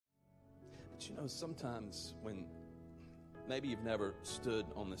you know, sometimes when maybe you've never stood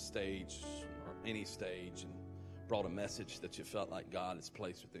on the stage or any stage and brought a message that you felt like God has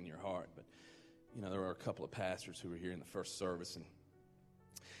placed within your heart, but you know, there were a couple of pastors who were here in the first service, and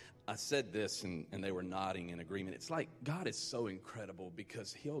I said this, and they were nodding in agreement. It's like God is so incredible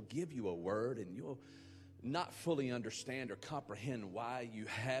because He'll give you a word, and you'll not fully understand or comprehend why you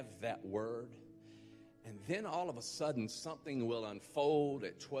have that word. And then all of a sudden, something will unfold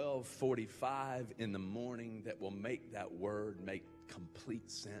at 12:45 in the morning that will make that word make complete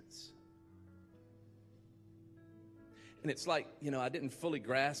sense. And it's like, you know, I didn't fully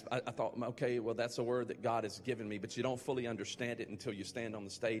grasp. I thought, okay, well, that's a word that God has given me, but you don't fully understand it until you stand on the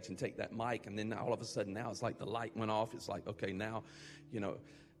stage and take that mic. And then all of a sudden now it's like the light went off. It's like, okay, now, you know,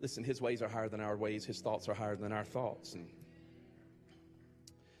 listen, His ways are higher than our ways. His thoughts are higher than our thoughts.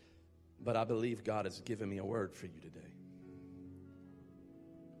 But I believe God has given me a word for you today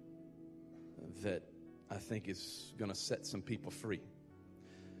that I think is going to set some people free.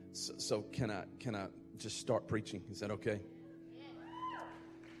 So can I just start preaching? Is that okay?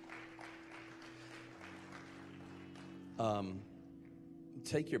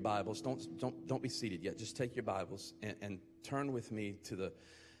 Take your Bibles. Don't be seated yet. Just take your Bibles and turn with me to the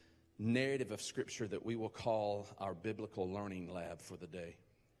narrative of Scripture that we will call our biblical learning lab for the day,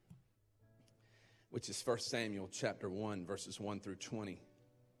 which is 1 Samuel chapter 1, verses 1 through 20.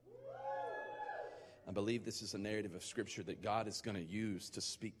 I believe this is a narrative of Scripture that God is going to use to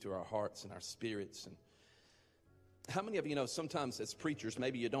speak to our hearts and our spirits. And how many of you know sometimes as preachers,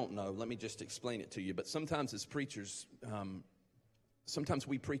 maybe you don't know, let me just explain it to you, but sometimes as preachers, sometimes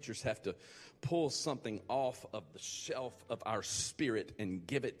we preachers have to pull something off of the shelf of our spirit and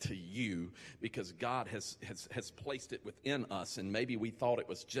give it to you because God has placed it within us. And maybe we thought it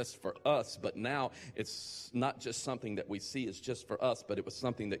was just for us, but now it's not just something that we see as just for us, but it was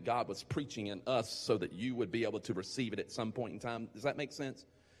something that God was preaching in us so that you would be able to receive it at some point in time. Does that make sense?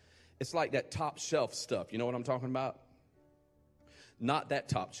 It's like that top shelf stuff. You know what I'm talking about? Not that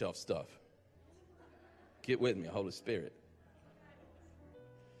top shelf stuff. Get with me, Holy Spirit.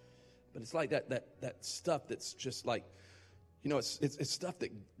 But it's like that stuff that's just like, you know, it's stuff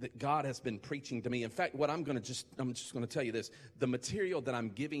that God has been preaching to me. In fact, what I'm just going to tell you this. The material that I'm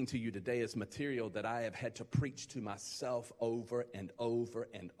giving to you today is material that I have had to preach to myself over and over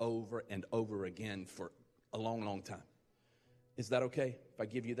and over and over again for a long, long time. Is that okay if I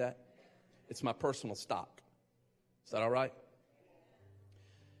give you that? It's my personal stock. Is that all right?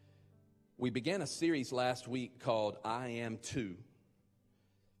 We began a series last week called I Am Too.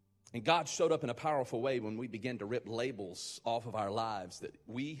 And God showed up in a powerful way when we began to rip labels off of our lives that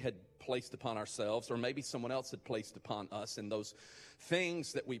we had placed upon ourselves, or maybe someone else had placed upon us. And those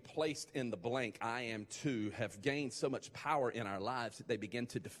things that we placed in the blank, I am too, have gained so much power in our lives that they begin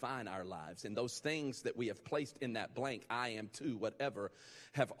to define our lives. And those things that we have placed in that blank, I am too, whatever,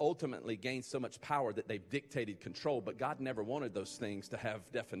 have ultimately gained so much power that they've dictated control. But God never wanted those things to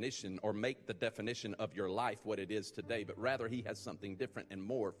have definition or make the definition of your life what it is today, but rather He has something different and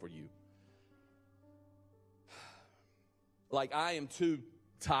more for you. Like I am too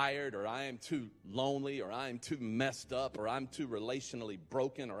tired, or I am too lonely, or I am too messed up, or I'm too relationally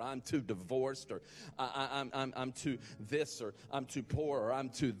broken, or I'm too divorced, or I'm too this, or I'm too poor, or I'm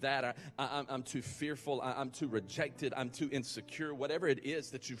too that, I'm too fearful, I'm too rejected, I'm too insecure. Whatever it is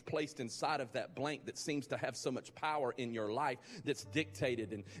that you've placed inside of that blank that seems to have so much power in your life that's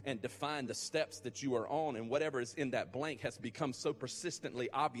dictated and defined the steps that you are on, and whatever is in that blank has become so persistently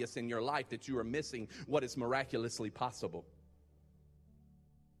obvious in your life that you are missing what is miraculously possible.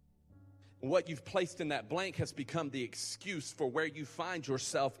 What you've placed in that blank has become the excuse for where you find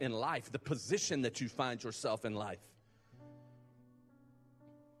yourself in life, the position that you find yourself in life.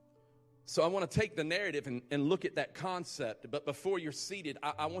 So I want to take the narrative and look at that concept. But before you're seated,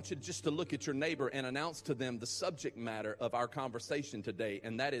 I want you just to look at your neighbor and announce to them the subject matter of our conversation today,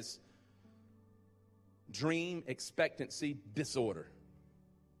 and that is dream expectancy disorder.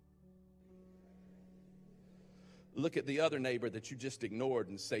 Look at the other neighbor that you just ignored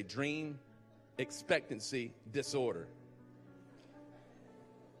and say, dream expectancy disorder.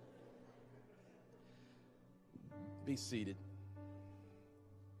 Be seated.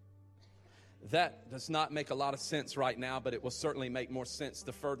 That does not make a lot of sense right now, but it will certainly make more sense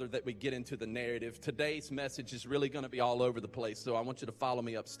the further that we get into the narrative. Today's message is really going to be all over the place, so I want you to follow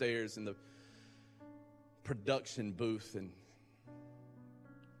me upstairs in the production booth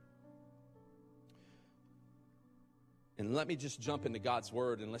And let me just jump into God's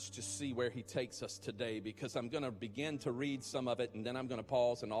Word and let's just see where He takes us today, because I'm going to begin to read some of it and then I'm going to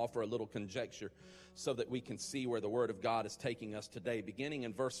pause and offer a little conjecture so that we can see where the Word of God is taking us today. Beginning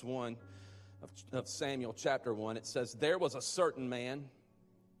in verse 1, of Samuel chapter 1, it says, there was a certain man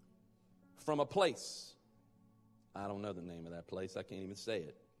from a place. I don't know the name of that place. I can't even say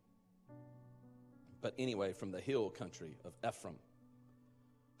it. But anyway, from the hill country of Ephraim,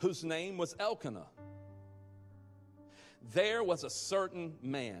 whose name was Elkanah. There was a certain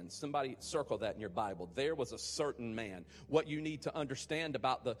man. Somebody circle that in your Bible. There was a certain man. What you need to understand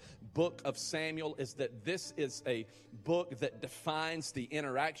about the book of Samuel is that this is a book that defines the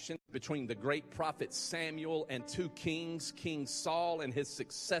interaction between the great prophet Samuel and two kings, King Saul and his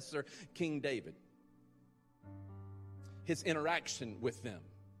successor, King David. His interaction with them.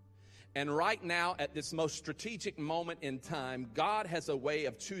 And right now, at this most strategic moment in time, God has a way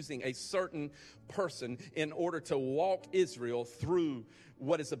of choosing a certain person in order to walk Israel through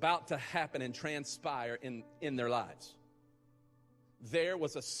what is about to happen and transpire in their lives. There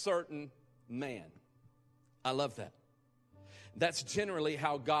was a certain man. I love that. That's generally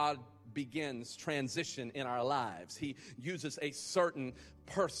how God begins transition in our lives. He uses a certain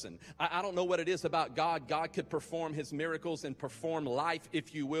person. I don't know what it is about God. God could perform his miracles and perform life,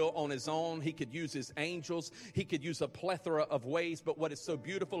 if you will, on his own. He could use his angels. He could use a plethora of ways. But what is so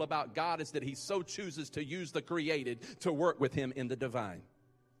beautiful about God is that he so chooses to use the created to work with him in the divine.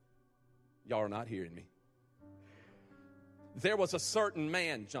 Y'all are not hearing me. There was a certain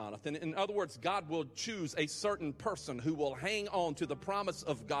man, Jonathan. In other words, God will choose a certain person who will hang on to the promise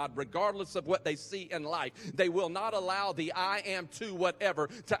of God regardless of what they see in life. They will not allow the I am to whatever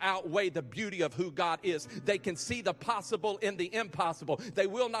to outweigh the beauty of who God is. They can see the possible in the impossible. They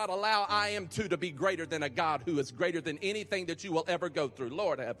will not allow I am to be greater than a God who is greater than anything that you will ever go through.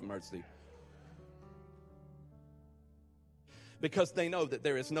 Lord, have mercy. Because they know that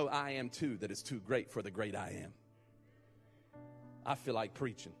there is no I am to that is too great for the great I am. I feel like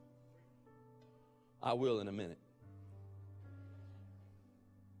preaching. I will in a minute.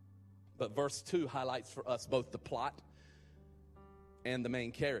 But verse 2 highlights for us both the plot and the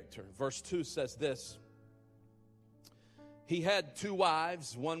main character. Verse 2 says this. He had two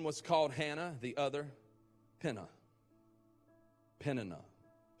wives. One was called Hannah, the other Peninnah. Peninnah,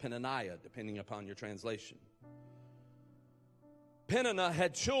 depending upon your translation. Peninnah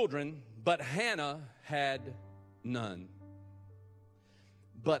had children, but Hannah had none.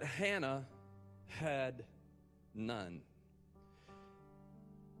 But Hannah had none.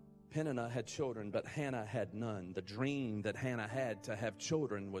 Peninnah had children, but Hannah had none. The dream that Hannah had to have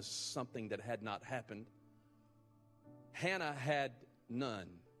children was something that had not happened. Hannah had none.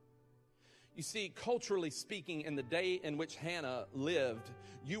 You see, culturally speaking, in the day in which Hannah lived,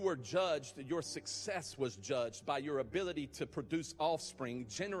 you were judged, your success was judged by your ability to produce offspring,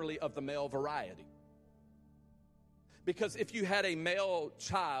 generally of the male variety. Because if you had a male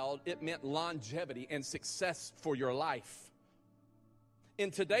child, it meant longevity and success for your life.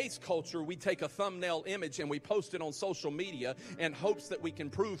 In today's culture, we take a thumbnail image and we post it on social media in hopes that we can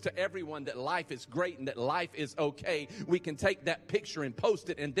prove to everyone that life is great and that life is okay. We can take that picture and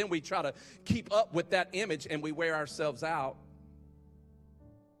post it, and then we try to keep up with that image and we wear ourselves out.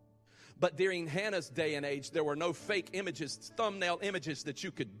 But during Hannah's day and age, there were no fake images, thumbnail images that you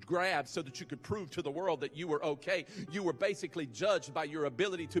could grab so that you could prove to the world that you were okay. You were basically judged by your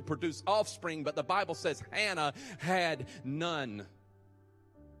ability to produce offspring, but the Bible says Hannah had none,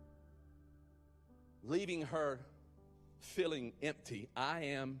 leaving her feeling empty. I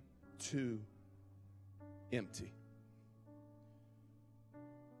am too empty.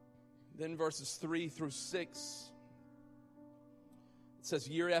 Then verses 3 through 6. It says,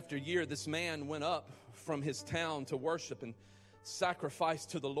 year after year, this man went up from his town to worship and sacrifice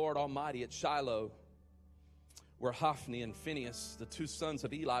to the Lord Almighty at Shiloh, where Hophni and Phinehas, the two sons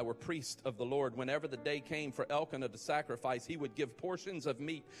of Eli, were priests of the Lord. Whenever the day came for Elkanah to sacrifice, he would give portions of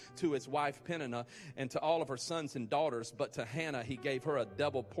meat to his wife Peninnah and to all of her sons and daughters. But to Hannah he gave her a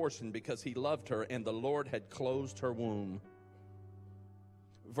double portion because he loved her, and the Lord had closed her womb.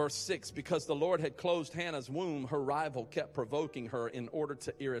 Verse 6, because the Lord had closed Hannah's womb, her rival kept provoking her in order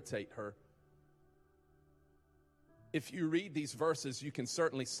to irritate her. If you read these verses, you can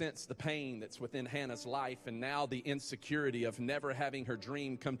certainly sense the pain that's within Hannah's life, and now the insecurity of never having her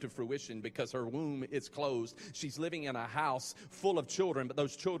dream come to fruition because her womb is closed. She's living in a house full of children, but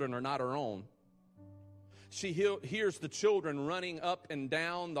those children are not her own. She hears the children running up and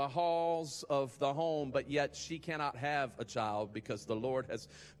down the halls of the home, but yet she cannot have a child because the Lord has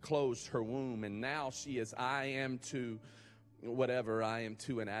closed her womb. And now she is, I am too whatever, I am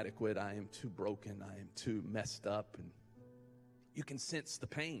too inadequate, I am too broken, I am too messed up. And you can sense the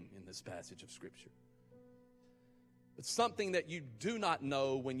pain in this passage of Scripture. It's something that you do not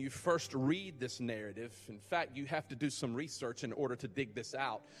know when you first read this narrative. In fact, you have to do some research in order to dig this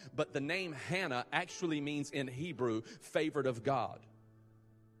out. But the name Hannah actually means in Hebrew, favored of God.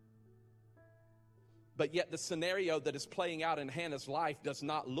 But yet the scenario that is playing out in Hannah's life does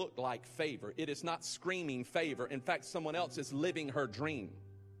not look like favor. It is not screaming favor. In fact, someone else is living her dream.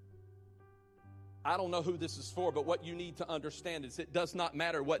 I don't know who this is for, but what you need to understand is it does not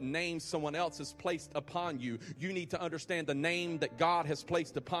matter what name someone else has placed upon you. You need to understand the name that God has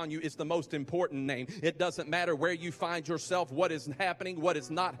placed upon you is the most important name. It doesn't matter where you find yourself, what is happening, what is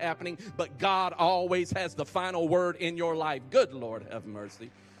not happening, but God always has the final word in your life. Good Lord, have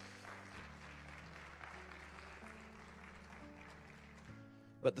mercy.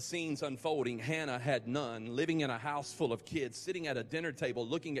 But the scene's unfolding. Hannah had none, living in a house full of kids, sitting at a dinner table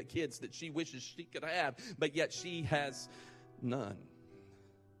looking at kids that she wishes she could have, but yet she has none.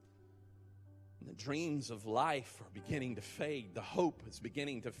 And the dreams of life are beginning to fade. The hope is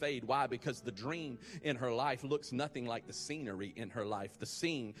beginning to fade. Why? Because the dream in her life looks nothing like the scenery in her life. The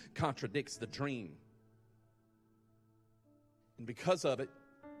scene contradicts the dream. And because of it,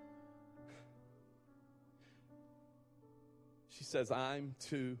 she says, I'm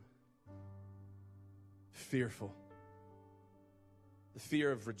too fearful. The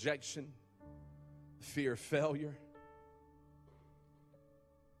fear of rejection, the fear of failure,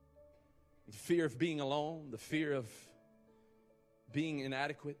 the fear of being alone, the fear of being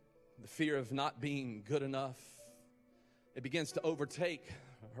inadequate, the fear of not being good enough. It begins to overtake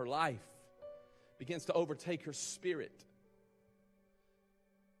her life, begins to overtake her spirit.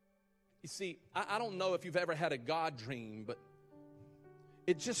 You see, I don't know if you've ever had a God dream, but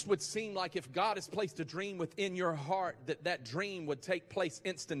it just would seem like if God has placed a dream within your heart, that dream would take place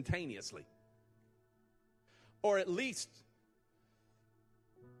instantaneously. Or at least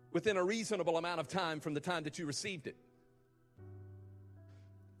within a reasonable amount of time from the time that you received it.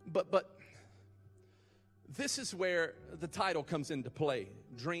 But this is where the title comes into play,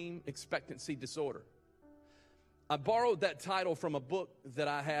 Dream Expectancy Disorder. I borrowed that title from a book that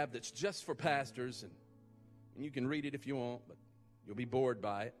I have that's just for pastors, and you can read it if you want, but you'll be bored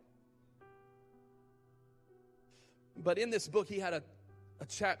by it. But in this book, he had a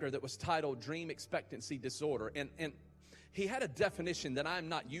chapter that was titled Dream Expectancy Disorder. And he had a definition that I'm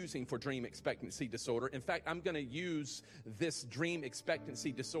not using for dream expectancy disorder. In fact, I'm going to use this dream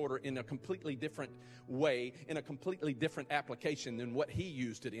expectancy disorder in a completely different way, in a completely different application than what he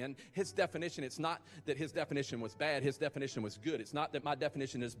used it in. His definition, it's not that his definition was bad. His definition was good. It's not that my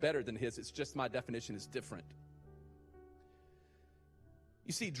definition is better than his. It's just my definition is different.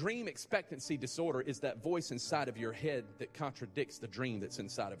 You see, dream expectancy disorder is that voice inside of your head that contradicts the dream that's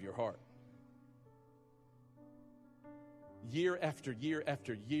inside of your heart. Year after year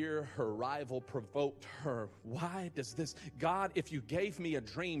after year, her rival provoked her. Why does this? God, if you gave me a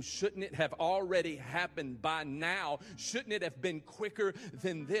dream, shouldn't it have already happened by now? Shouldn't it have been quicker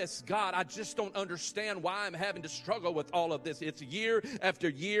than this? God, I just don't understand why I'm having to struggle with all of this. It's year after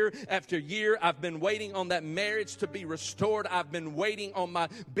year after year. I've been waiting on that marriage to be restored. I've been waiting on my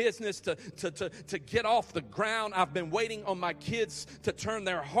business to get off the ground. I've been waiting on my kids to turn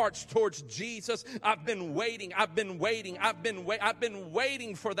their hearts towards Jesus. I've been waiting I've been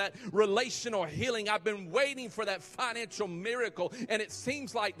waiting for that relational healing. I've been waiting for that financial miracle. And it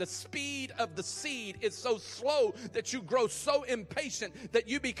seems like the speed of the seed is so slow that you grow so impatient that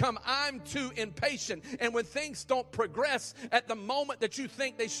you become, I'm too impatient. And when things don't progress at the moment that you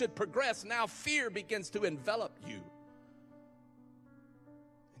think they should progress, now fear begins to envelop you.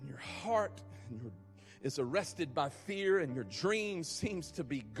 And your heart is arrested by fear, and your dream seems to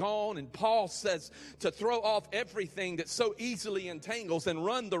be gone. And Paul says to throw off everything that so easily entangles and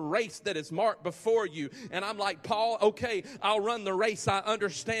run the race that is marked before you. And I'm like, Paul, okay, I'll run the race. I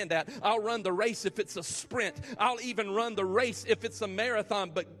understand that. I'll run the race if it's a sprint. I'll even run the race if it's a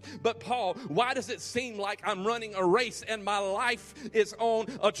marathon. But Paul, why does it seem like I'm running a race and my life is on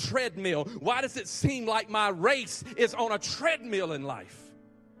a treadmill? Why does it seem like my race is on a treadmill in life?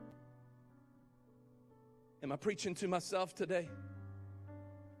 Am I preaching to myself today?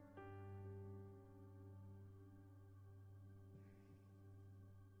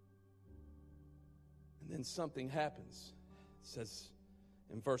 And then something happens. It says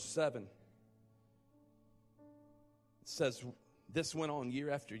in verse 7, it says, this went on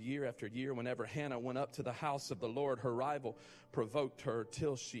year after year after year. Whenever Hannah went up to the house of the Lord, her rival provoked her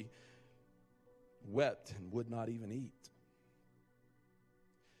till she wept and would not even eat.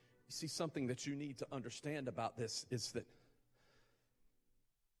 You see, something that you need to understand about this is that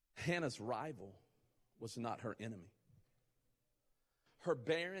Hannah's rival was not her enemy. Her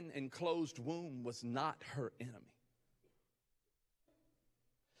barren and closed womb was not her enemy.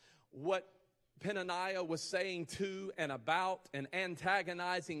 what Peninnah was saying to and about and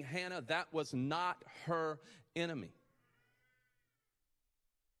antagonizing Hannah, that was not her enemy.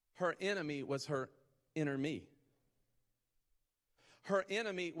 Her enemy was her inner me. Her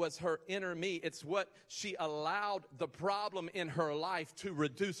enemy was her inner me. It's what she allowed the problem in her life to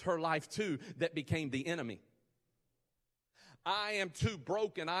reduce her life to that became the enemy. I am too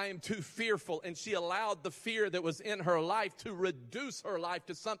broken. I am too fearful. And she allowed the fear that was in her life to reduce her life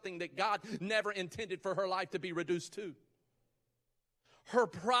to something that God never intended for her life to be reduced to. Her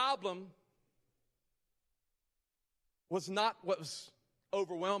problem was not what was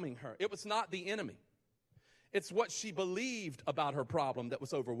overwhelming her. It was not the enemy. It's what she believed about her problem that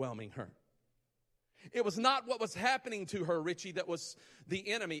was overwhelming her. It was not what was happening to her, Richie, that was the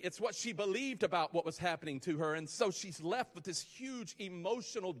enemy. It's what she believed about what was happening to her. And so she's left with this huge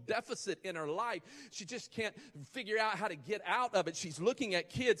emotional deficit in her life. She just can't figure out how to get out of it. She's looking at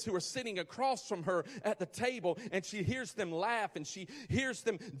kids who are sitting across from her at the table, and she hears them laugh, and she hears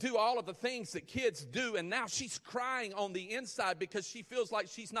them do all of the things that kids do. And now she's crying on the inside because she feels like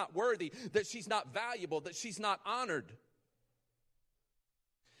she's not worthy, that she's not valuable, that she's not honored.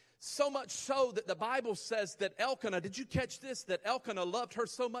 So much so that the Bible says that Elkanah, did you catch this? That Elkanah loved her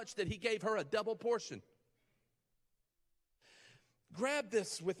so much that he gave her a double portion. Grab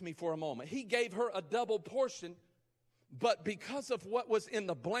this with me for a moment. He gave her a double portion, but because of what was in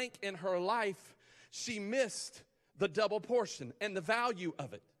the blank in her life, she missed the double portion and the value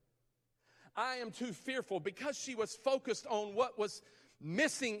of it. I am too fearful because she was focused on what was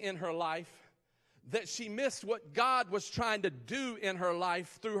missing in her life, that she missed what God was trying to do in her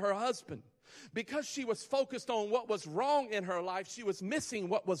life through her husband. Because she was focused on what was wrong in her life, she was missing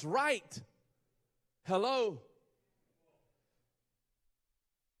what was right. Hello?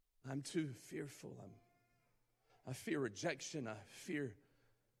 I'm too fearful. I fear rejection. I fear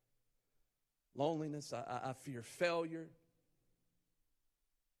loneliness. I fear failure.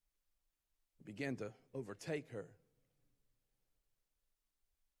 It began to overtake her.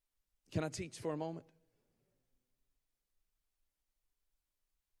 Can I teach for a moment?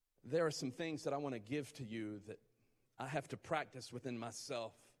 There are some things that I want to give to you that I have to practice within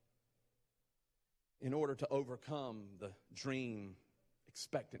myself in order to overcome the dream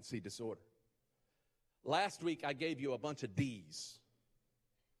expectancy disorder. Last week, I gave you a bunch of D's.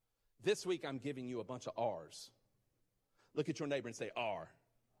 This week, I'm giving you a bunch of R's. Look at your neighbor and say, R.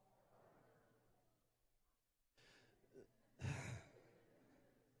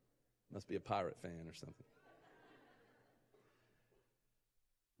 Must be a pirate fan or something.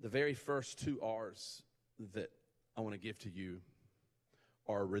 The very first two R's that I want to give to you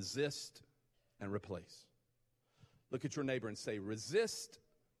are resist and replace. Look at your neighbor and say, resist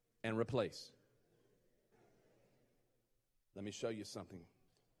and replace. Let me show you something.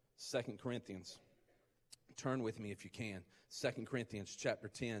 2 Corinthians. Turn with me if you can. 2 Corinthians chapter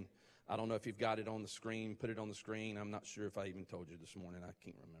 10. I don't know if you've got it on the screen. Put it on the screen. I'm not sure if I even told you this morning. I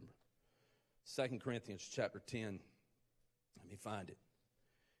can't remember. 2 Corinthians chapter 10. Let me find it.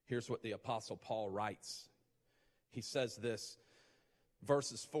 Here's what the Apostle Paul writes. He says this,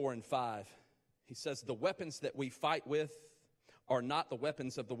 verses 4 and 5. He says, the weapons that we fight with are not the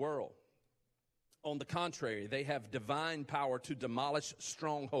weapons of the world. On the contrary, they have divine power to demolish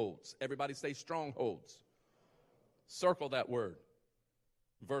strongholds. Everybody say strongholds. Circle that word.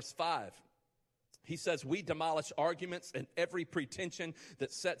 Verse 5. He says, we demolish arguments and every pretension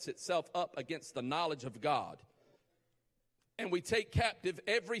that sets itself up against the knowledge of God. And we take captive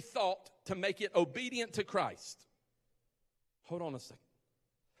every thought to make it obedient to Christ. Hold on a second.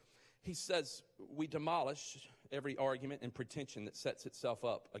 He says, we demolish every argument and pretension that sets itself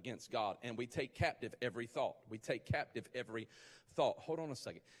up against God. And we take captive every thought. We take captive every thought. Hold on a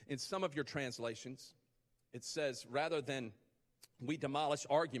second. In some of your translations, it says, rather than we demolish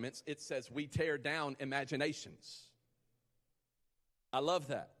arguments, it says we tear down imaginations. I love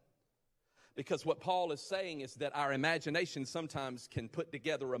that. Because what Paul is saying is that our imagination sometimes can put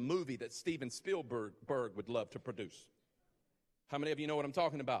together a movie that Steven Spielberg would love to produce. How many of you know what I'm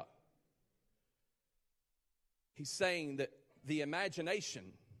talking about? He's saying that the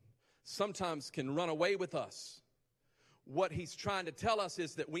imagination sometimes can run away with us. What he's trying to tell us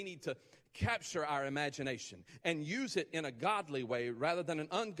is that we need to capture our imagination and use it in a godly way rather than an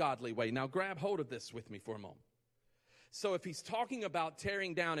ungodly way. Now grab hold of this with me for a moment. So if he's talking about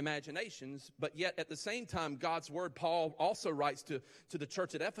tearing down imaginations, but yet at the same time, God's word, Paul also writes to the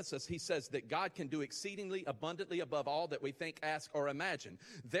church at Ephesus, he says that God can do exceedingly abundantly above all that we think, ask, or imagine.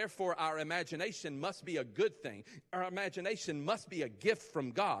 Therefore, our imagination must be a good thing. Our imagination must be a gift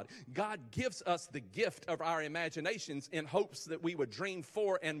from God. God gives us the gift of our imaginations in hopes that we would dream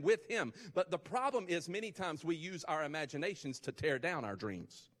for and with him. But the problem is many times we use our imaginations to tear down our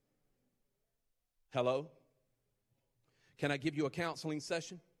dreams. Hello? Can I give you a counseling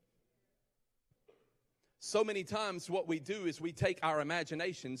session? So many times what we do is we take our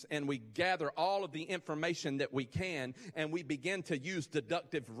imaginations and we gather all of the information that we can, and we begin to use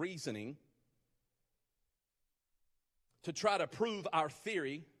deductive reasoning to try to prove our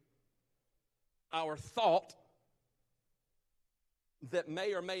theory, our thought, that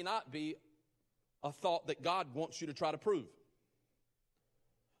may or may not be a thought that God wants you to try to prove.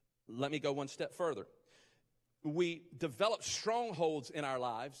 Let me go one step further. We develop strongholds in our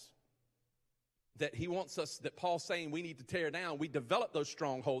lives that he wants us, that Paul's saying we need to tear down. We develop those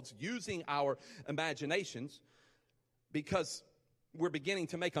strongholds using our imaginations because we're beginning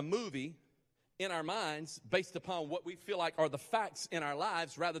to make a movie in our minds based upon what we feel like are the facts in our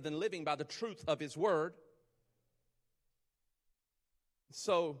lives rather than living by the truth of his word.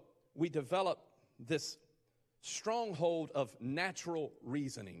 So we develop this stronghold of natural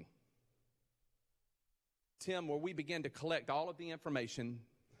reasoning, Tim, where we begin to collect all of the information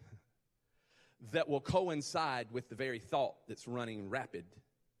that will coincide with the very thought that's running rapid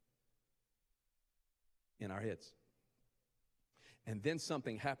in our heads. And then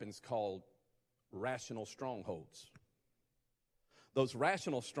something happens called rational strongholds. Those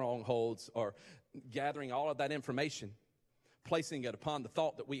rational strongholds are gathering all of that information, placing it upon the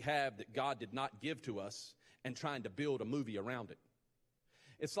thought that we have that God did not give to us, and trying to build a movie around it.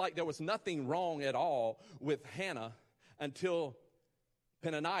 It's like there was nothing wrong at all with Hannah until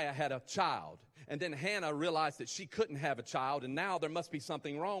Peninnah had a child. And then Hannah realized that she couldn't have a child, and now there must be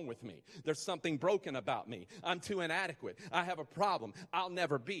something wrong with me. There's something broken about me. I'm too inadequate. I have a problem. I'll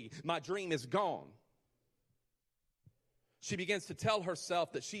never be. My dream is gone. She begins to tell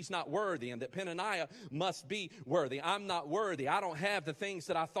herself that she's not worthy and that Peninnah must be worthy. I'm not worthy. I don't have the things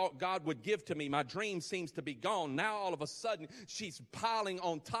that I thought God would give to me. My dream seems to be gone. Now all of a sudden she's piling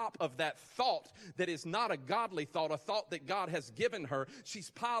on top of that thought that is not a godly thought, a thought that God has given her.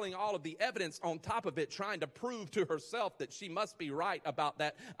 She's piling all of the evidence on top of it, trying to prove to herself that she must be right about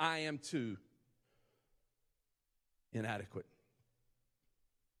that. I am too inadequate.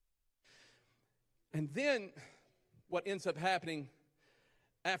 And then what ends up happening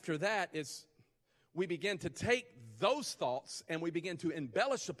after that is we begin to take those thoughts and we begin to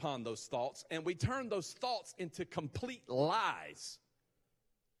embellish upon those thoughts, and we turn those thoughts into complete lies.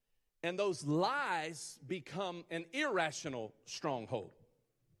 And those lies become an irrational stronghold,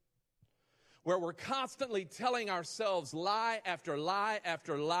 where we're constantly telling ourselves lie after lie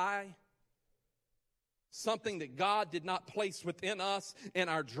after lie, something that God did not place within us, and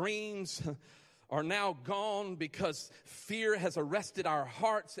our dreams are now gone because fear has arrested our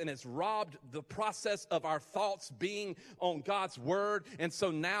hearts and has robbed the process of our thoughts being on God's word. And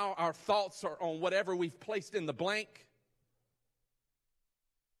so now our thoughts are on whatever we've placed in the blank.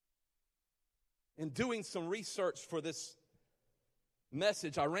 In doing some research for this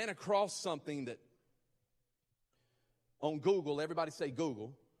message, I ran across something that on Google, everybody say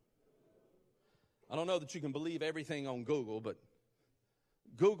Google. I don't know that you can believe everything on Google, but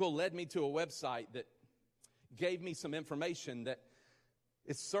Google led me to a website that gave me some information that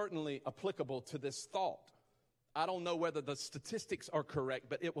is certainly applicable to this thought. I don't know whether the statistics are correct,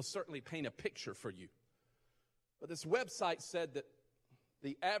 but it will certainly paint a picture for you. But this website said that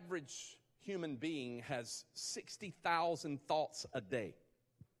the average human being has 60,000 thoughts a day.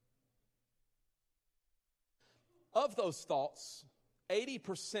 Of those thoughts,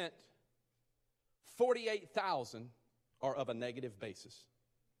 80%, 48,000, are of a negative basis.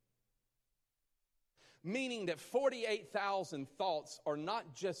 Meaning that 48,000 thoughts are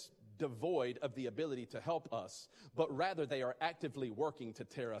not just devoid of the ability to help us, but rather they are actively working to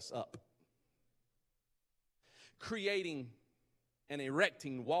tear us up, creating and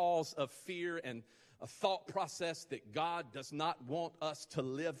erecting walls of fear and a thought process that God does not want us to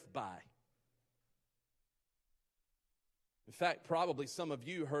live by. In fact, probably some of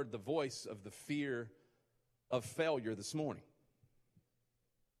you heard the voice of the fear of failure this morning.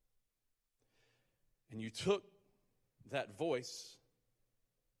 And you took that voice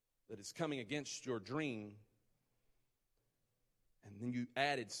that is coming against your dream, and then you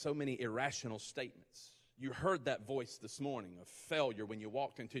added so many irrational statements. You heard that voice this morning of failure when you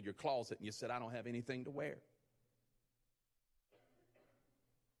walked into your closet and you said, I don't have anything to wear.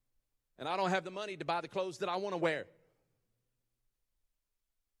 And I don't have the money to buy the clothes that I want to wear.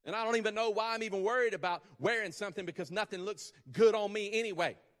 And I don't even know why I'm even worried about wearing something because nothing looks good on me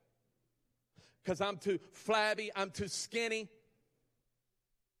anyway. Because I'm too flabby, I'm too skinny.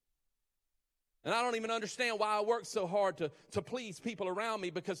 And I don't even understand why I work so hard to please people around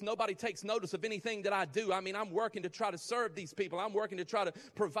me because nobody takes notice of anything that I do. I mean, I'm working to try to serve these people. I'm working to try to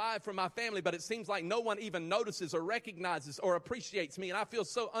provide for my family, but it seems like no one even notices or recognizes or appreciates me. And I feel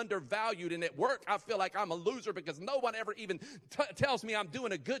so undervalued. And at work, I feel like I'm a loser because no one ever even tells me I'm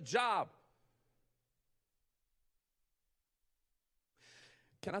doing a good job.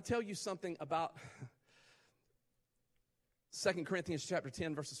 Can I tell you something about 2 Corinthians chapter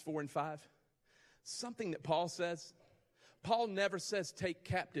 10, verses 4 and 5? Something that Paul says. Paul never says take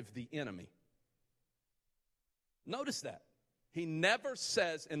captive the enemy. Notice that. He never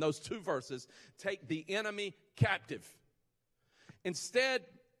says in those two verses, take the enemy captive. Instead,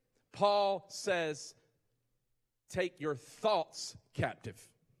 Paul says, take your thoughts captive.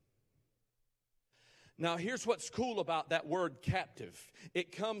 Now, here's what's cool about that word captive.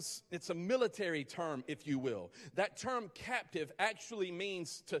 It's a military term, if you will. That term captive actually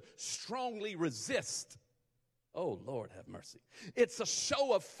means to strongly resist. Oh, Lord, have mercy. It's a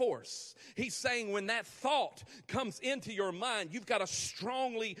show of force. He's saying when that thought comes into your mind, you've got to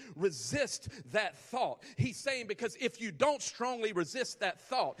strongly resist that thought. He's saying because if you don't strongly resist that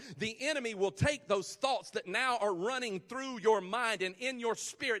thought, the enemy will take those thoughts that now are running through your mind and in your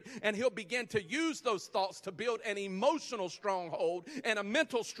spirit, and he'll begin to use those thoughts to build an emotional stronghold and a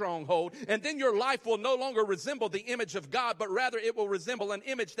mental stronghold, and then your life will no longer resemble the image of God, but rather it will resemble an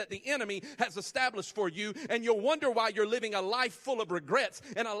image that the enemy has established for you, and you'll wonder why you're living a life full of regrets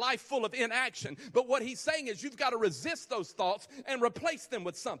and a life full of inaction. But what he's saying is you've got to resist those thoughts and replace them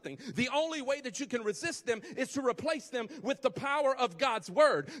with something. The only way that you can resist them is to replace them with the power of God's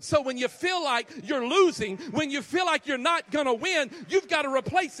word. So when you feel like you're losing, when you feel like you're not going to win, you've got to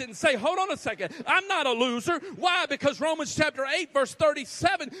replace it and say, hold on a second, I'm not a loser. Why? Because Romans chapter 8 verse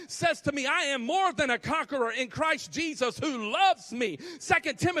 37 says to me, I am more than a conqueror in Christ Jesus who loves me.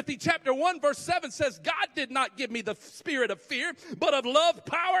 2 Timothy chapter 1 verse 7 says, God did not give me the spirit of fear, but of love,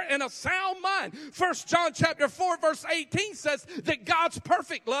 power, and a sound mind. 1 John chapter 4 verse 18 says that God's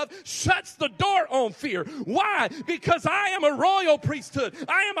perfect love shuts the door on fear. Why? Because I am a royal priesthood.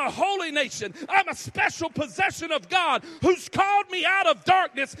 I am a holy nation. I'm a special possession of God who's called me out of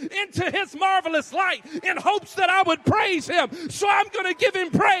darkness into his marvelous light in hopes that I would praise him. So I'm going to give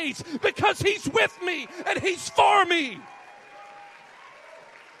him praise because he's with me and he's for me.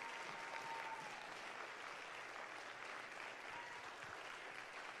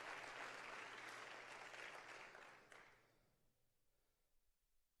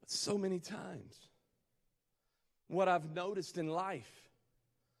 So many times, what I've noticed in life,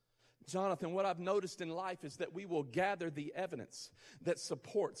 Jonathan, what I've noticed in life is that we will gather the evidence that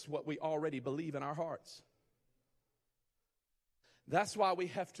supports what we already believe in our hearts. That's why we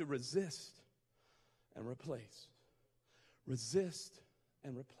have to resist and replace. Resist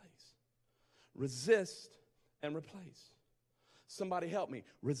and replace. Resist and replace. Somebody help me.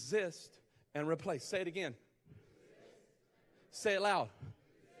 Resist and replace. Say it again. Say it loud.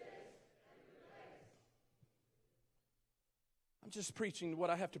 I'm just preaching what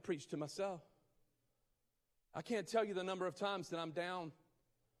I have to preach to myself. I can't tell you the number of times that I'm down,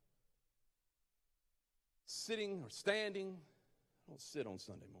 sitting or standing. I don't sit on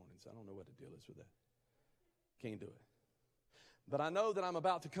Sunday mornings. I don't know what the deal is with that. Can't do it. But I know that I'm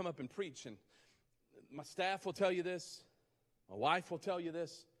about to come up and preach, and my staff will tell you this. My wife will tell you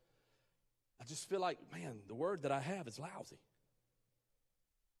this. I just feel like, man, the word that I have is lousy.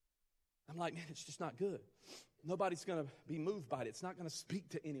 I'm like, man, it's just not good. Nobody's going to be moved by it. It's not going to speak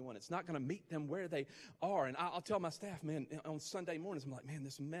to anyone. It's not going to meet them where they are. And I'll tell my staff, man, on Sunday mornings, I'm like, man,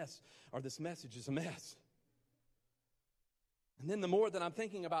 this message is a mess. And then the more that I'm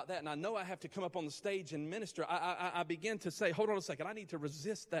thinking about that, and I know I have to come up on the stage and minister, I begin to say, hold on a second, I need to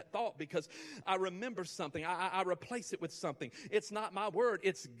resist that thought because I remember something. I replace it with something. It's not my word,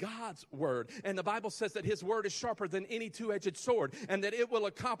 it's God's word. And the Bible says that his word is sharper than any two-edged sword, and that it will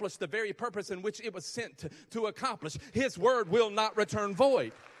accomplish the very purpose in which it was sent to accomplish. His word will not return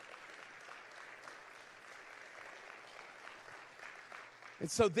void. And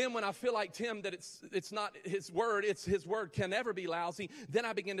so then when I feel like, Tim, that it's not his word can never be lousy, then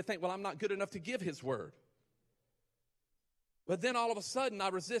I begin to think, well, I'm not good enough to give his word. But then all of a sudden I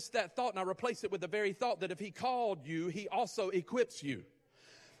resist that thought and I replace it with the very thought that if he called you, he also equips you.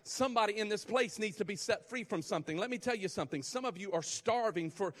 Somebody in this place needs to be set free from something. Let me tell you something. Some of you are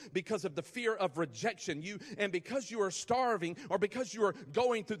starving because of the fear of rejection. And because you are starving, or because you are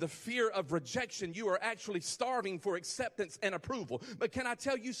going through the fear of rejection, you are actually starving for acceptance and approval. But can I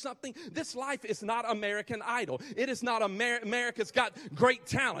tell you something? This life is not American Idol. It is not America's Got Great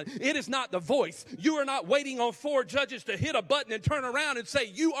Talent. It is not The Voice. You are not waiting on 4 judges to hit a button and turn around and say,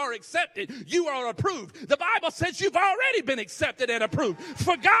 you are accepted. You are approved. The Bible says you've already been accepted and approved.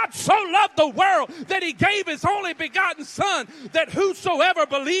 For God so loved the world that he gave his only begotten Son, that whosoever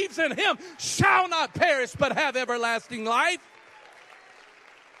believes in him shall not perish but have everlasting life.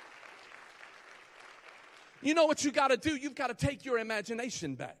 You know what you got to do? You've got to take your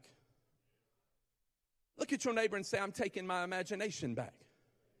imagination back. Look at your neighbor and say, I'm taking my imagination back.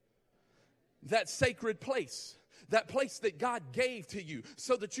 That sacred place. That place that God gave to you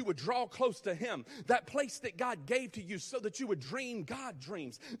so that you would draw close to him. That place that God gave to you so that you would dream God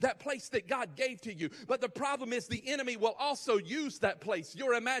dreams. That place that God gave to you. But the problem is the enemy will also use that place,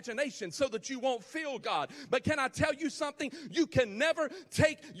 your imagination, so that you won't feel God. But can I tell you something? You can never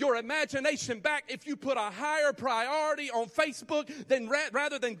take your imagination back if you put a higher priority on Facebook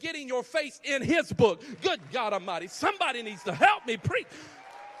rather than getting your face in his book. Good God Almighty. Somebody needs to help me preach.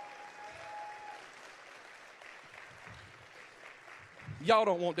 Y'all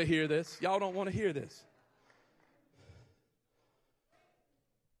don't want to hear this. Y'all don't want to hear this.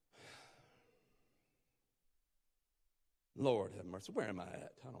 Lord have mercy. Where am I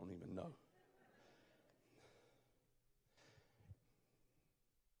at? I don't even know.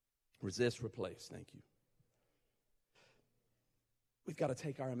 Resist, replace. Thank you. We've got to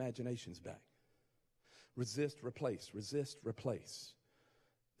take our imaginations back. Resist, replace. Resist, replace.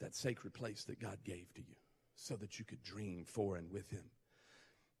 That sacred place that God gave to you so that you could dream for and with him.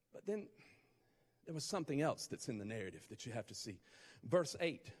 But then there was something else that's in the narrative that you have to see. Verse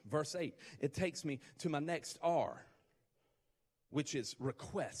 8, it takes me to my next R, which is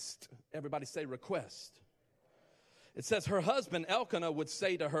request. Everybody say request. It says her husband Elkanah would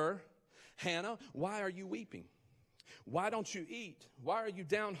say to her, Hannah, why are you weeping? Why don't you eat? Why are you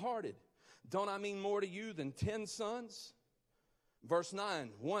downhearted? Don't I mean more to you than 10 sons? Verse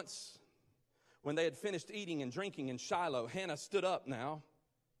 9, once when they had finished eating and drinking in Shiloh, Hannah stood up now.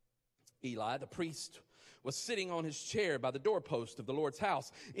 Eli, the priest, was sitting on his chair by the doorpost of the Lord's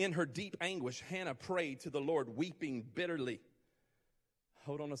house. In her deep anguish, Hannah prayed to the Lord, weeping bitterly.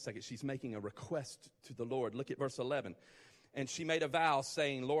 Hold on a second. She's making a request to the Lord. Look at verse 11. And she made a vow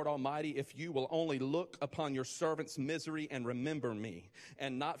saying, Lord Almighty, if you will only look upon your servant's misery and remember me,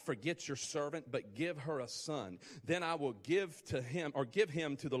 and not forget your servant, but give her a son, then I will give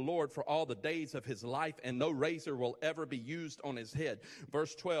him to the Lord for all the days of his life, and no razor will ever be used on his head.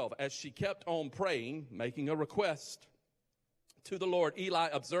 Verse 12, as she kept on praying, making a request to the Lord, Eli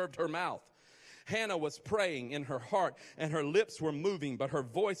observed her mouth. Hannah was praying in her heart, and her lips were moving, but her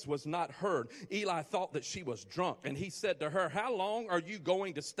voice was not heard. Eli thought that she was drunk, and he said to her, how long are you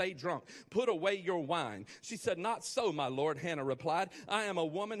going to stay drunk? Put away your wine. She said, not so, my lord, Hannah replied. I am a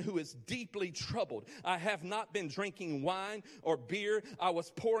woman who is deeply troubled. I have not been drinking wine or beer. I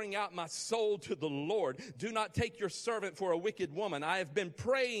was pouring out my soul to the Lord. Do not take your servant for a wicked woman. I have been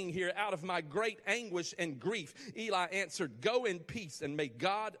praying here out of my great anguish and grief. Eli answered, go in peace, and may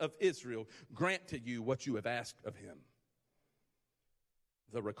God of Israel grant to you what you have asked of him.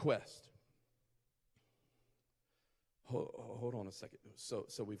 The request. Hold on a second. So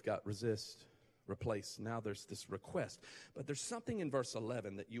we've got resist, replace. Now there's this request. But there's something in verse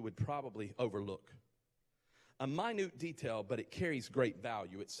 11 that you would probably overlook. A minute detail, but it carries great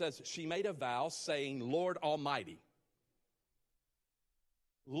value. It says she made a vow saying, Lord Almighty.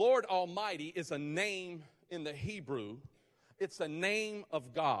 Lord Almighty is a name in the Hebrew. It's a name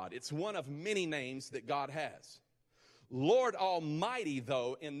of God. It's one of many names that God has. Lord Almighty,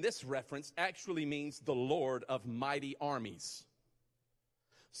 though, in this reference, actually means the Lord of mighty armies.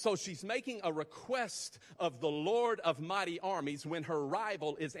 So she's making a request of the Lord of mighty armies when her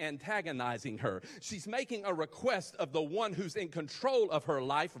rival is antagonizing her. She's making a request of the one who's in control of her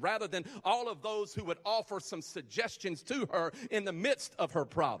life rather than all of those who would offer some suggestions to her in the midst of her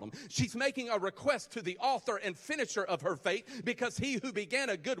problem. She's making a request to the author and finisher of her faith, because he who began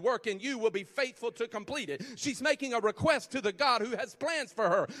a good work in you will be faithful to complete it. She's making a request to the God who has plans for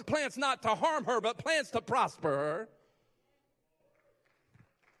her, plans not to harm her, but plans to prosper her.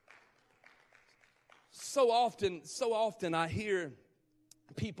 So often I hear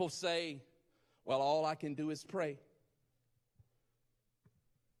people say, well, all I can do is pray.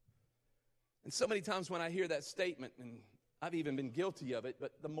 And so many times when I hear that statement, and I've even been guilty of it,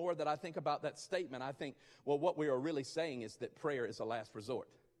 but the more that I think about that statement, I think, well, what we are really saying is that prayer is a last resort.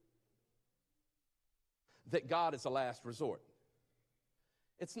 that God is a last resort.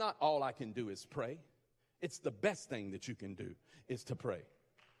 It's not all I can do is pray. It's the best thing that you can do is to pray.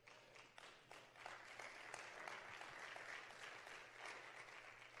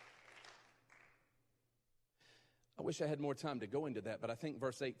 I wish I had more time to go into that, but I think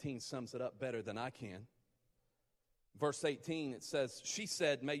verse 18 sums it up better than I can. Verse 18, it says, she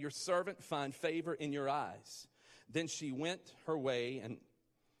said, may your servant find favor in your eyes. Then she went her way and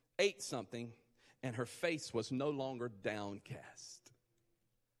ate something, and her face was no longer downcast.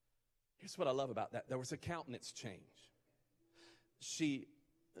 Here's what I love about that. There was a countenance change. She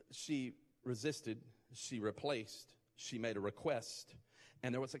resisted, she replaced, she made a request,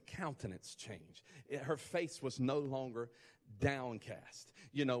 and there was a countenance change. Her face was no longer downcast.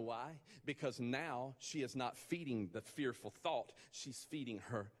 You know why? Because now she is not feeding the fearful thought. She's feeding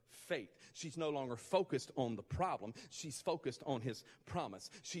her faith. She's no longer focused on the problem. She's focused on his promise.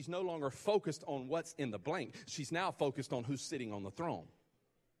 She's no longer focused on what's in the blank. She's now focused on who's sitting on the throne.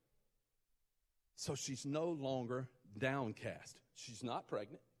 So she's no longer downcast. She's not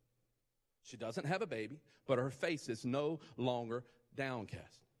pregnant. She doesn't have a baby, but her face is no longer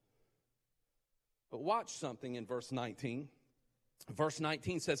downcast. But watch something in verse 19. Verse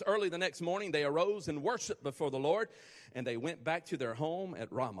 19 says, early the next morning they arose and worshiped before the Lord, and they went back to their home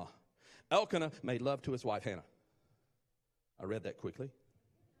at Ramah. Elkanah made love to his wife Hannah. I read that quickly.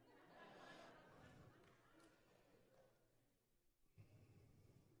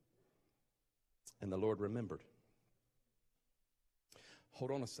 And the Lord remembered.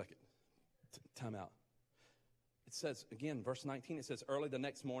 Hold on a second. Time out. It says, again, verse 19, it says, early the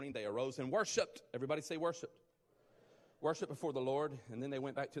next morning they arose and worshiped. Everybody say worshiped. Worshiped before the Lord, and then they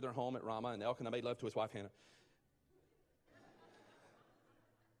went back to their home at Ramah, and Elkanah made love to his wife Hannah.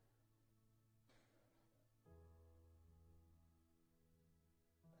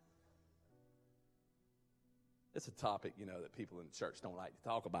 It's a topic, that people in the church don't like to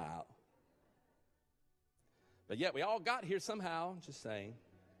talk about. But yet we all got here somehow, just saying.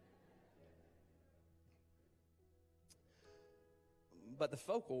 But the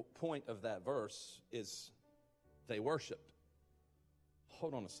focal point of that verse is they worshiped.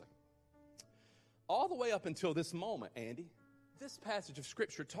 Hold on a second. All the way up until this moment, Andy, this passage of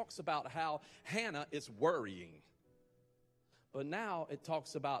Scripture talks about how Hannah is worrying. But now it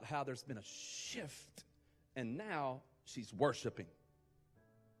talks about how there's been a shift, and now she's worshiping.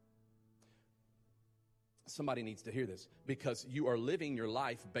 Somebody needs to hear this, because you are living your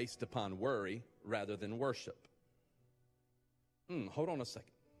life based upon worry rather than worship. Hold on a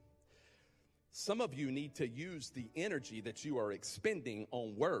second. Some of you need to use the energy that you are expending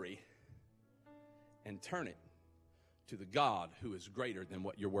on worry and turn it to the God who is greater than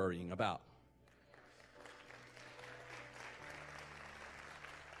what you're worrying about.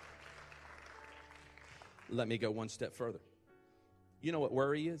 Let me go one step further. You know what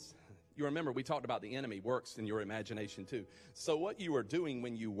worry is? You remember we talked about the enemy works in your imagination too. So what you are doing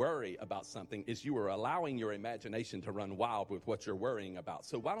when you worry about something is you are allowing your imagination to run wild with what you're worrying about.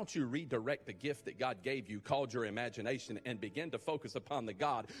 So why don't you redirect the gift that God gave you, called your imagination, and begin to focus upon the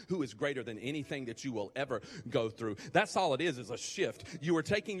God who is greater than anything that you will ever go through. That's all it is a shift. You are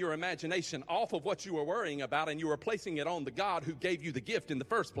taking your imagination off of what you were worrying about, and you are placing it on the God who gave you the gift in the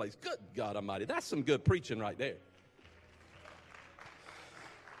first place. Good God Almighty. That's some good preaching right there.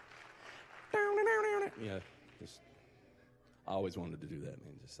 Yeah, I always wanted to do that,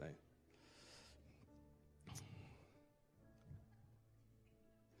 man, just saying.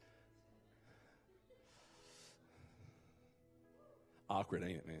 Awkward,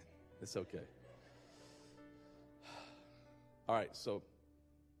 ain't it, man? It's okay. All right, so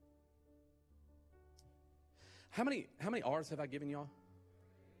how many R's have I given y'all?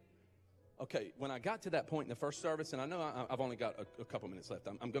 Okay, when I got to that point in the first service, and I know I've only got a couple minutes left.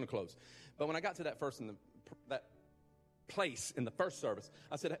 I'm going to close. But when I got to that that place in the first service,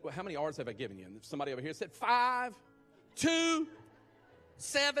 I said, well, how many R's have I given you? And somebody over here said, 5, 2,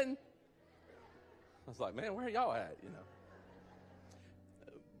 7. I was like, man, where are y'all at,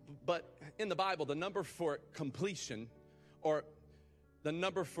 But in the Bible, the number for completion, or the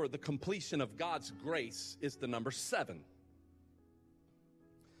number for the completion of God's grace, is the number 7.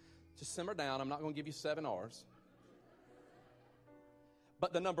 Just simmer down. I'm not going to give you 7 R's.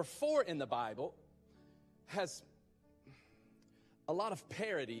 But the number 4 in the Bible has a lot of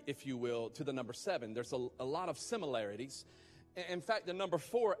parity, if you will, to the number 7. There's a lot of similarities. In fact, the number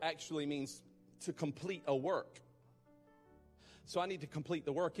 4 actually means to complete a work. So I need to complete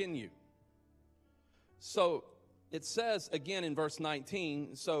the work in you. So it says again in verse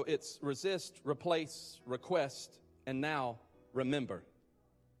 19, so it's resist, replace, request, and now remember.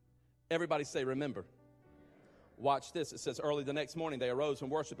 Everybody say remember. Watch this. It says, early the next morning they arose and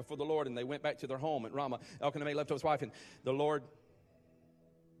worshiped before the Lord, and they went back to their home at Ramah. Elkanah left his wife, and the Lord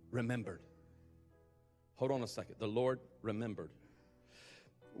remembered. Hold on a second. The Lord remembered.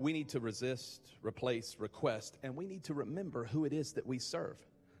 We need to resist, replace, request, and we need to remember who it is that we serve.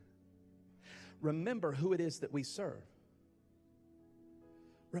 Remember who it is that we serve.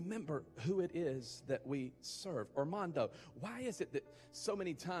 Remember who it is that we serve. Armando, why is it that so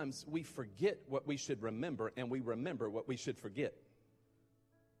many times we forget what we should remember and we remember what we should forget?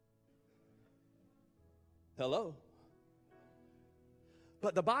 Hello?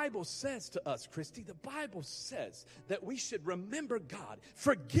 But the Bible says to us, Christy, the Bible says that we should remember God.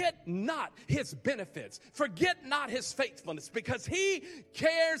 Forget not his benefits. Forget not his faithfulness, because he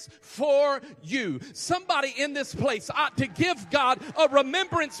cares for you. Somebody in this place ought to give God a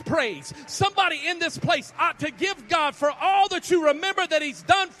remembrance praise. Somebody in this place ought to give God for all that you remember that he's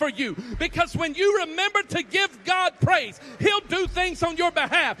done for you. Because when you remember to give God praise, he'll do things on your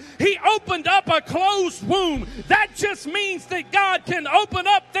behalf. He opened up a closed womb. That just means that God can open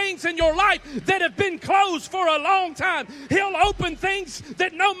up things in your life that have been closed for a long time. He'll open things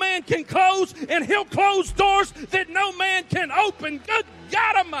that no man can close, and he'll close doors that no man can open. Good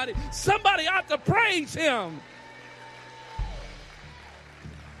God Almighty, somebody ought to praise him.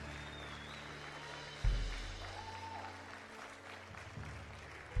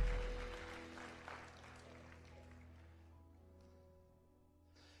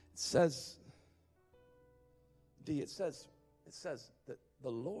 It says that the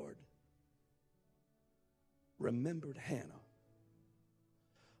Lord remembered Hannah.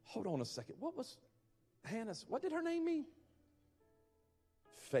 Hold on a second. What did her name mean?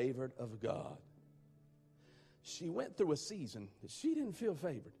 Favored of God. She went through a season that she didn't feel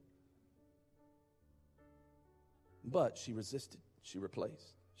favored. But she resisted, she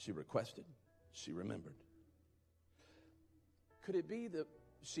replaced, she requested, she remembered. Could it be that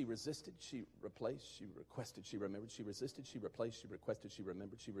she resisted, she replaced, she requested, she remembered, she resisted, she replaced, she requested, she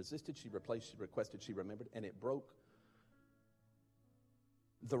remembered, she resisted, she replaced, she requested, she remembered, and it broke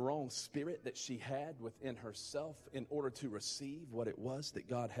the wrong spirit that she had within herself in order to receive what it was that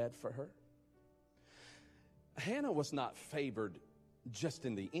God had for her? Hannah was not favored just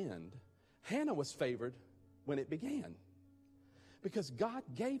in the end. Hannah was favored when it began, because God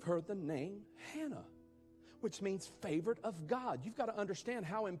gave her the name Hannah, which means favored of God. You've got to understand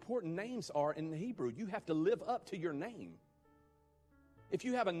how important names are in the Hebrew. You have to live up to your name. If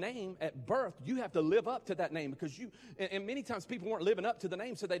you have a name at birth, you have to live up to that name, because and many times people weren't living up to the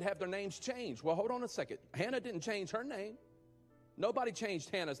name, so they'd have their names changed. Well, hold on a second. Hannah didn't change her name. Nobody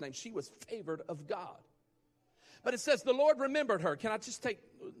changed Hannah's name. She was favored of God. But it says the Lord remembered her. Can I just take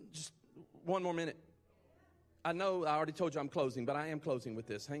one more minute? I know I already told you I'm closing, but I am closing with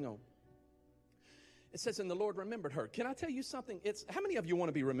this. Hang on. It says, and the Lord remembered her. Can I tell you something? How many of you want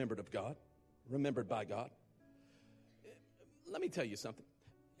to be remembered of God? Remembered by God? Let me tell you something.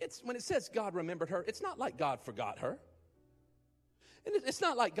 When it says God remembered her, it's not like God forgot her. And it's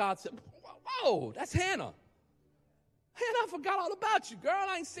not like God said, whoa, that's Hannah. Hannah, I forgot all about you, girl.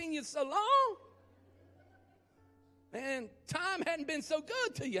 I ain't seen you so long. Man, time hadn't been so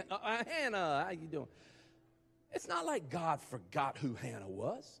good to you. Hannah, how you doing? It's not like God forgot who Hannah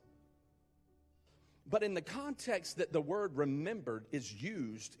was. But in the context that the word remembered is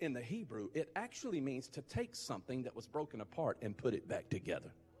used in the Hebrew, it actually means to take something that was broken apart and put it back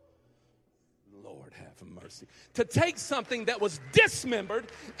together. Lord have mercy. To take something that was dismembered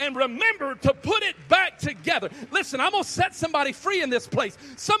and remember to put it back together. Listen, I'm going to set somebody free in this place.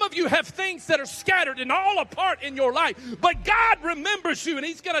 Some of you have things that are scattered and all apart in your life, but God remembers you, and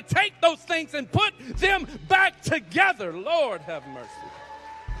he's going to take those things and put them back together. Lord have mercy.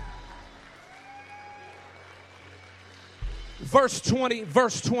 Verse 20,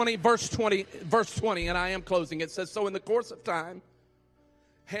 and I am closing. It says, so in the course of time,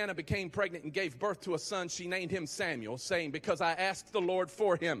 Hannah became pregnant and gave birth to a son. She named him Samuel, saying, because I asked the Lord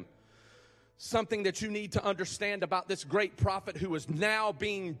for him. Something that you need to understand about this great prophet who is now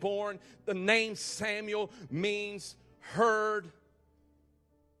being born. The name Samuel means heard.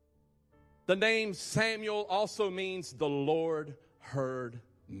 The name Samuel also means the Lord heard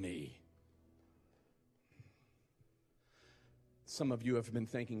me. Some of you have been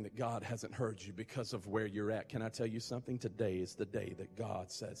thinking that God hasn't heard you because of where you're at. Can I tell you something? Today is the day that God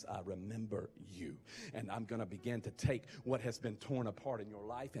says, I remember you. And I'm going to begin to take what has been torn apart in your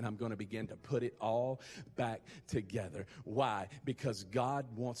life, and I'm going to begin to put it all back together. Why? Because God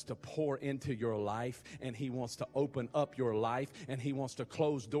wants to pour into your life, and he wants to open up your life, and he wants to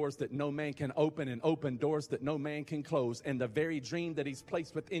close doors that no man can open and open doors that no man can close. And the very dream that he's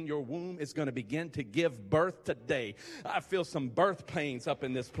placed within your womb is going to begin to give birth today. I feel some birth pains up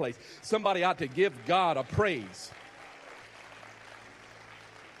in this place. Somebody ought to give God a praise.